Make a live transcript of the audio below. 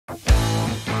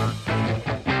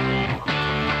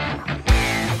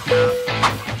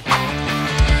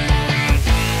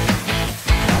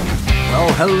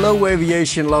Hello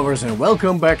aviation lovers and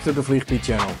welcome back to the Vliegpiet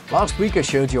channel. Last week I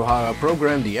showed you how I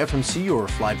programmed the FMC or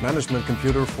flight management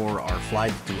computer for our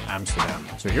flight to Amsterdam.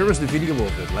 So here is the video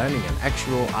of it landing in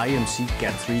actual IMC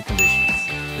Cat 3 conditions.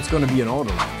 It's going to be an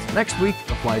Autoland. Next week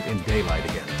a flight in daylight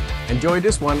again. Enjoy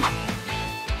this one.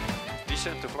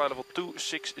 Descent to flight level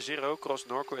 260, cross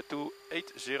Norco at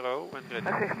 280 when ready.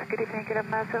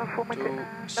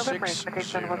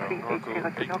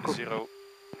 260, Norco 80.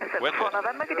 For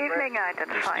November, good evening,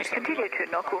 identify. Continue to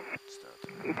Norco.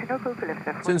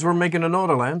 Since we're making an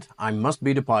Autoland, I must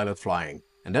be the pilot flying.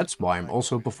 And that's why I'm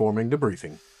also performing the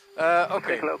briefing.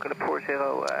 Oké. Ik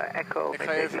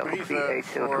ga even brieven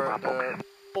voor de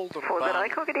polderbaan. For the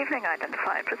Echo, good evening,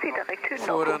 identify. Proceed direct to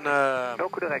Voor Norco. een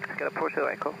Norco direct, get a 40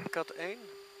 Echo. Cat 1?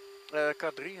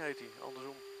 Cat 3 heet hij,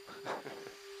 andersom.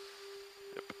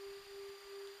 Yep.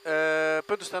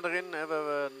 Punten staan erin, hebben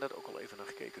we net ook al even naar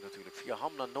gekeken natuurlijk. Via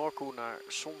Ham naar Norco naar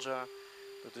Sonza.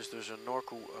 Dat is dus een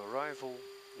Norco arrival.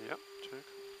 Ja, check.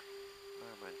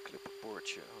 Naar mijn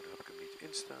clipboardje. Oh, daar heb ik hem niet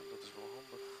in staan, dat is wel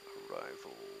handig.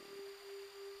 Arrival.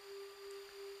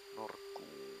 Norco.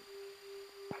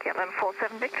 KLM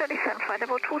 47 Victor, descent flight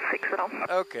level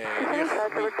 260. Oké, here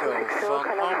we go.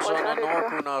 Van Amsterdam naar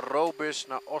Norco naar Robis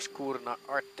naar Oscoer naar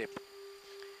Artip.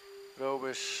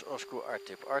 Robis, Oscoer,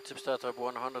 Artip. Artip staat op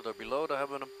 100 or below, daar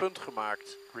hebben we een punt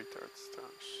gemaakt. Retards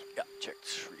trouwens. Ja,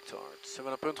 checked, retards. We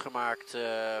hebben een punt gemaakt,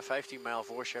 15 mijl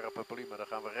voor Sierra Papa Lima. Dan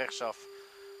gaan we rechtsaf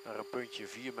naar een puntje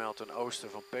 4 mijl ten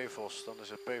oosten van Pevos. Dan is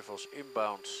het Pevos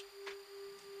inbounds.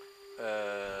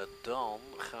 Dan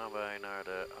gaan wij naar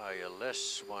de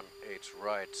ILS 18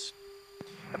 right.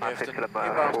 Die heeft een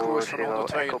inbound koers van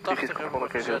 182 hebben we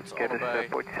gezet, allebei.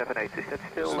 Dat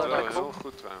is heel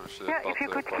goed trouwens. Yeah, if you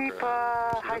could keep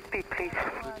high speed, please.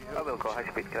 I will go high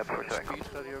speed, get up for Speed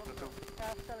gaat hij ook naartoe.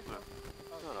 Nou,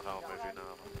 dan gaan we hem even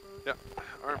inhalen. Ja,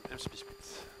 arm MC speed.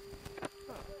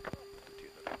 Oh, doet hij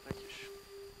inderdaad netjes.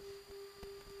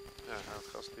 Ja, houd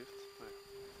gastlift. Nee.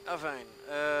 Afijn,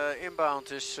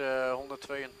 inbound is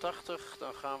 182,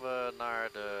 dan gaan we naar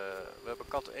de... We hebben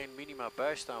cat 1 minima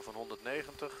bijstaan van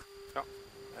 190. Ja.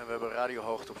 En we hebben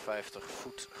radiohoogte op 50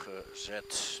 voet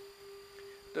gezet.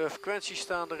 De frequenties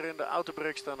staan erin, de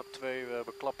autobreak staan op 2, we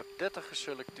hebben klappen 30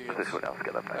 geselecteerd.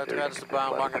 Uiteraard is de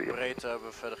baan lang en breed, daar hebben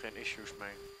we verder geen issues mee.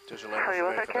 Het is alleen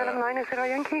vanwege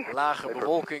de lage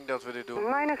bewolking dat we dit doen.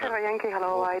 90 Yankee,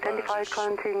 hello, identified,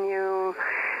 continue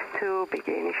to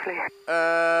begin initially.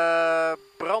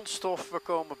 Brandstof, we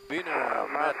komen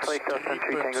binnen met 3.1.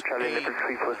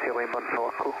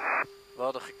 We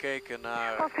hadden gekeken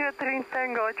naar... Oscar 3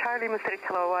 Tango, Charlie Maastricht,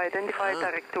 hello, identified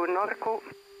direct to Norco.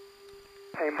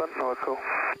 Norco.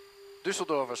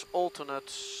 Düsseldorf is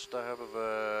alternate, daar hebben we...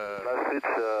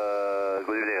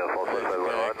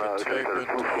 Even kijken,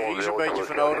 2.3 is een beetje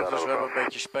voor nodig, dus we hebben een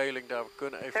beetje speling daar. We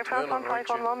kunnen eventueel een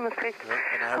rondje. En dan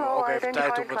hebben we ook even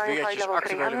tijd om wat weertjes,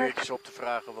 actuele weertjes op te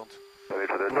vragen, want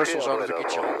Brussel zou natuurlijk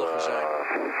ietsje handiger zijn,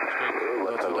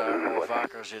 omdat we daar al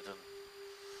vaker zitten.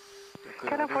 Dan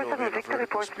kunnen we nu alweer een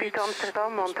vertical speed.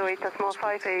 Amsterdam, 128.58,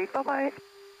 bye bye.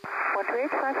 128.58,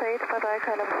 bye bye,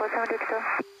 KLM 47 Victor.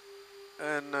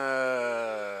 En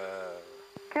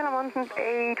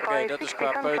Oké, dat is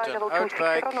qua Peut en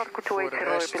Uitwijk. Voor de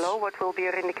rest, cat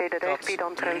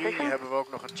 3 hebben we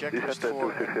ook nog een checklist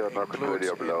voor, include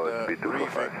in de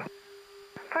briefing.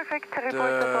 Perfect,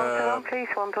 report of Amsterdam,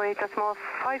 please, 128.58,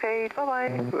 bye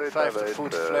bye. 50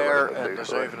 voet flare en de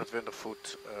 27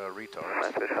 voet retard.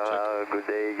 Good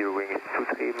day, your wing is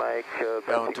 23 Mike. Ja,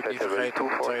 we natuurlijk niet vergeten om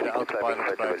de tweede autopilot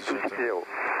erbij te zetten.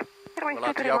 We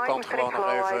laten jouw kant gewoon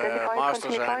nog even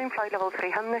master zijn,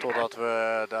 totdat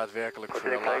we daadwerkelijk voor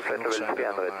laag genoeg zijn.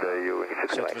 En dan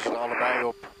zetten we ze er allebei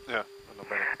op. Ja. En dan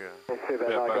ben ik pilot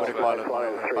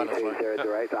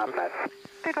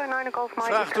fly.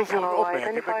 Vraag toevoegen,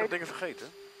 opmerking. Heb ik nog dingen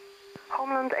vergeten?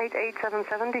 Homeland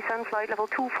 8877, descent flight level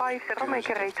 250,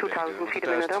 make a rate 2000 feet a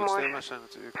minute or more.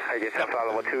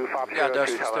 Ja,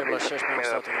 1000 stemmers, 6 min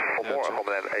staat erin.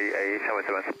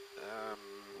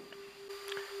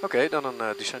 Oké, dan een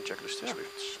descent checklist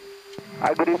alsjeblieft.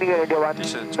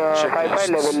 Descent checklist.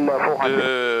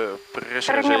 De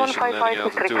pressurization landing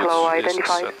altitude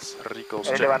is set. Recalls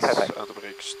checked.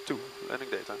 Autobreaks 2.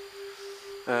 Landing data.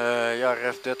 Ja,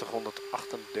 ref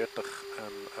 3038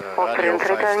 en radio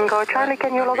 50. Charlie,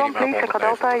 can you log on please? Echo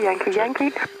Delta, Yankee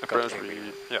Yankee. Approach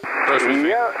briefing. Yeah, approach briefing.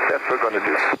 Yeah, that's what we're gonna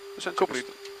do. Descent complete.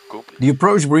 The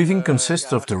approach briefing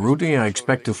consists of the routing I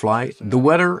expect to fly, the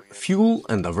weather, fuel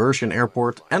and diversion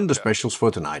airport and the specials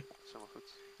for tonight.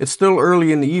 It's still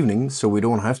early in the evening, so we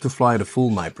don't have to fly the full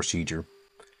night procedure.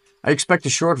 I expect a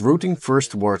short routing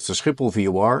first towards the Schiphol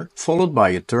VOR, followed by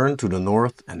a turn to the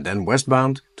north and then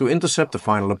westbound to intercept the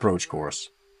final approach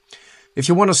course. If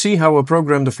you want to see how I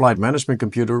program the flight management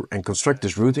computer and construct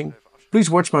this routing, please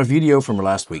watch my video from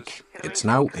last week. It's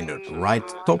now in the right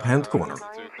top hand corner.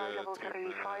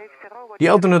 The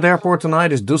alternate airport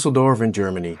tonight is Düsseldorf in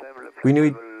Germany. We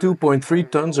need 2.3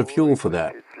 tons of fuel for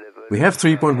that. We have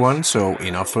 3.1, so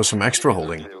enough for some extra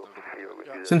holding.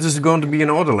 Since this is going to be an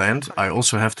Autoland, I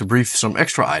also have to brief some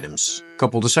extra items.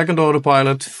 Couple the second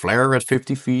autopilot, flare at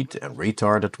 50 feet and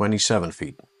retard at 27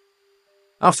 feet.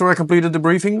 After I completed the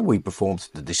briefing, we performed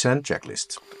the descent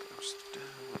checklist.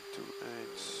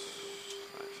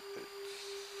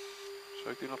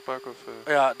 Zou ik die nog pakken? Of,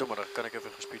 Ja, doe maar, dan kan ik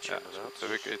even gespeechen inderdaad. Heb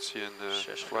ik iets in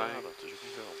 6 flying. graden, dat is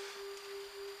niet veel.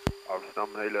 Amsterdam,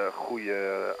 een hele goede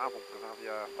avond.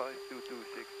 Avia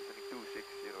 5226, descending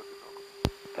 260 to Norco.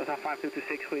 Dat is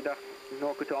 5226, goeiedag.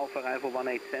 Norco to Alpha Arrival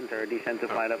 18 Center, descent to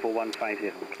flight level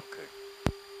 150. Okay.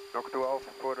 Norco to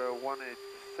Alpha for the 18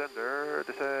 Center,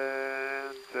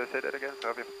 descent, say that again,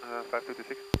 Avia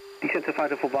 5226. Descent to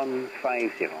flight level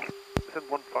 150. Descent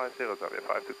 150, Avia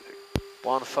 5226.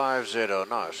 150,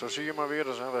 nou zo zie je maar weer,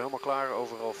 dan zijn we helemaal klaar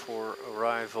overal voor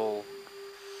arrival.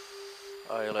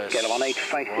 ILS. Get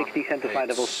 1856, descent to flight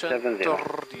level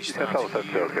 70. Die staat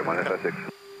hier.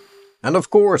 And of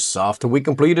course, after we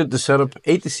completed the setup,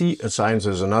 ATC assigns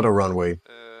us another runway.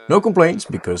 No complaints,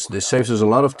 because this saves us a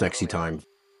lot of taxi time.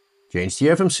 Change the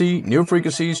FMC, new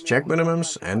frequencies, check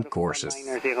minimums and courses.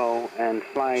 0 and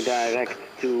fly direct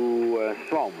to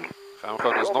Swam. Gaan we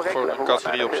gewoon alsnog voor een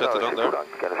categorie opzetten dan daar? Ja,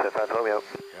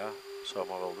 zou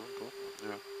maar wel doen, toch?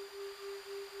 Ja.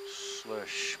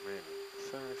 Slash min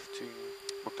 15.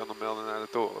 Moet ik dan nog melden naar de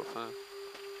toren? Of,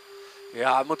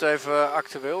 Ja, het moet even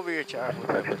actueel weertje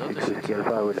eigenlijk hebben, dat is het.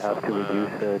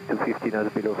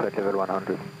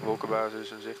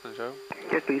 Wolkenbasis en zicht en zo?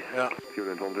 Yes, please. Ja.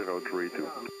 Unit 1032.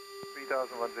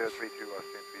 301032 was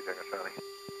 3 seconds, Charlie.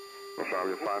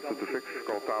 Australia 526,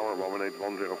 call tower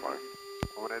 18105.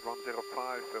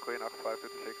 18105, goeienacht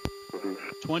 526.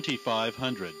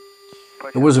 2500.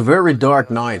 It was a very dark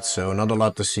night, so not a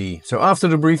lot to see. So after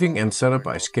the briefing and setup,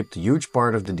 I skipped a huge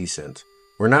part of the descent.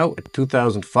 We're now at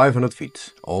 2,500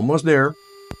 feet. Almost there.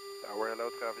 Tower hello,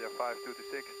 Avia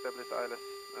 5226, established ILS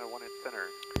 1 in center.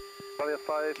 Avia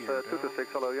 5226,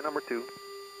 hello, you're number 2.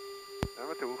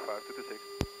 Number 2, 5226.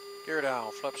 Gear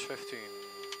down, flaps 15.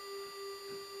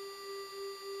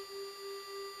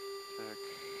 Check.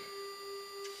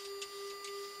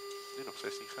 Nu nog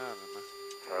 16 graden, maar...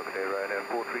 Okay, right now,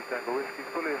 43 Tango Whiskey,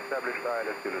 fully established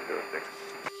ILS 206.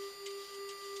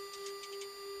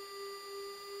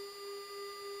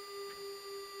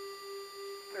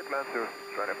 Land to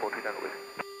right now, 43 Tango Whiskey.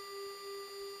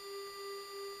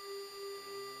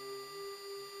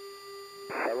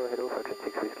 Tower hello, Fraction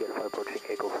 6 Whiskey Alpha approaching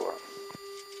Echo 4.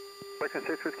 Fraction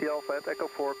 6 Whiskey Alpha at Echo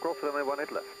 4, cross runway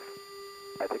 18 left.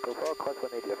 At Echo 4, cross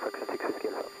 18 left, Fraction 6 Whiskey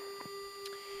Alpha.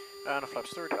 En de flaps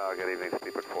 30. Good evening,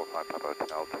 Sleeper 45 Papa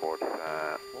Hotel towards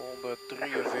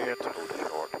 143.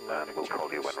 and we'll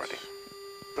call you when ready.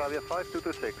 Avia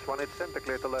 5226, 18 center,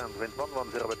 clear to land, wind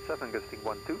 110 at 7, gusting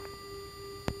 12.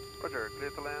 Roger, clear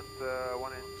to land,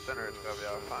 1 in center,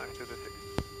 Avia 5226.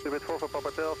 Limit 4 for Papa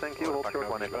Hotel, thank you, hold short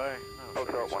 1 in. Oh,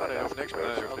 zo, er hoeft niks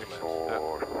bij.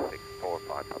 4, 6, 4,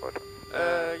 5 Papa Hotel.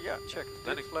 Ja, check.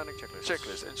 Landing checklist.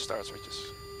 Checklist en start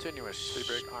switches. Continuous. Speed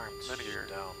brake. Armed. Landing gear.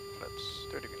 Down. Flaps.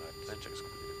 30 green light. Landing check is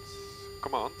completed.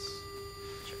 Command.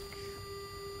 Check.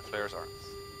 Flares armed.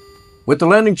 With the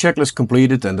landing checklist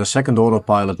completed and the second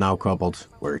autopilot now coupled,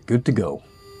 we're good to go.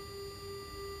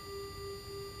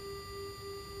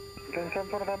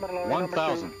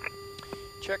 1000.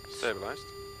 Checked. Stabilized.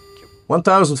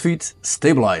 1,000 feet,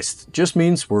 stabilized. Just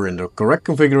means we're in the correct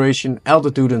configuration,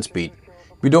 altitude and speed.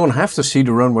 We don't have to see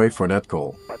the runway for that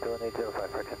call. 1805,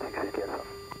 Fraction 6 Whiskey Alpha.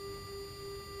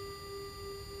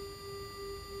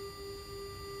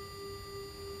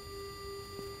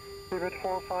 Unit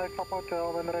 45 Papa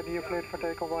Hotel, when ready you cleared for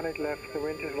takeoff 18 left, the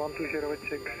wind is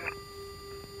 12086.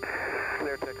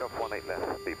 Clear takeoff 18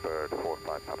 left, be bird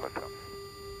 45 Papa Hotel.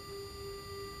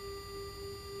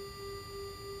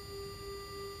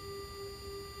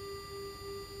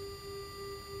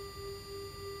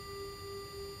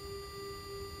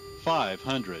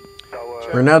 $500.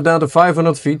 We're now down to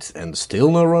 500 feet and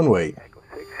still no runway. Echo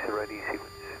 6, ready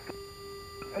sequence.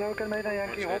 Hello, can Meta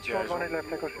Yankee, hot shot 18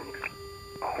 left, Echo 6.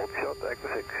 Hot shot,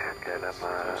 Echo 6.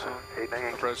 Can 8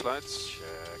 Yankee. Approach lights.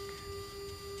 Check.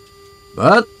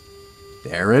 But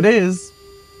there it is.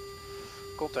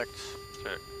 Contact.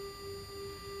 Check.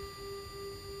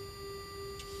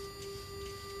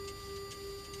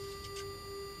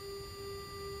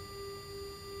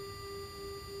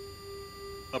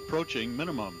 Approaching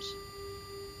minimums.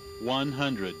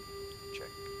 100. Check.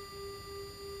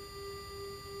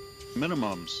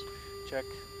 Minimums. Check.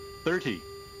 30.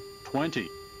 20.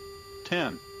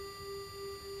 10.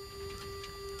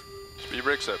 Speed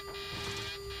brakes up.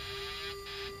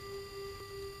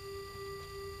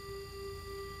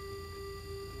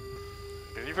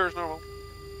 Reverse normal.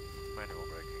 Manual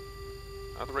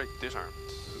braking. Auto brake disarmed.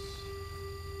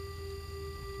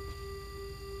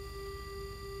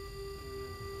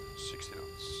 60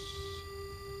 knots.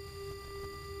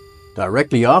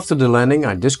 Directly after the landing,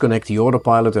 I disconnect the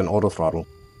autopilot and auto throttle.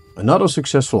 Another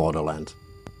successful Autoland.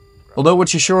 Although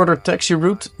it's a shorter taxi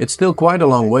route, it's still quite a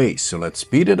long way, so let's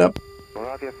speed it up.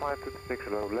 Avia 526,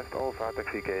 hello, left Alpha,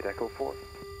 taxi gate Echo 4.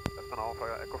 Left on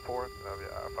Alpha, Echo 4, Avia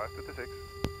 526.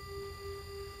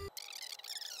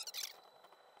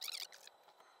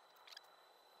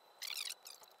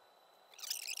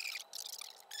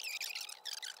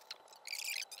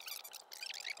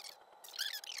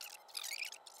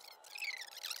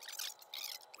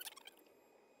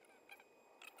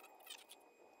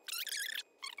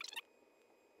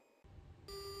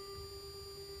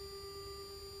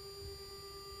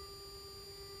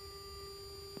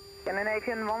 Canon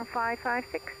Aviation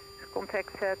 1556,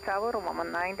 contact tower on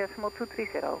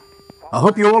 119.230. I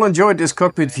hope you all enjoyed this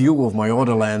cockpit view of my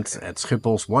Autoland at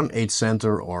Schiphol's 18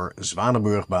 Center or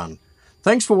Zwanenburgbaan.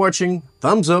 Thanks for watching,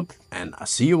 thumbs up, and I'll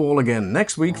see you all again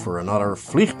next week for another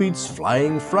Vliegpiet's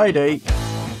Flying Friday.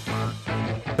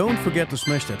 Don't forget to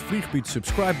smash that Vliegpiet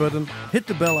subscribe button, hit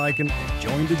the bell icon and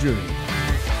join the journey.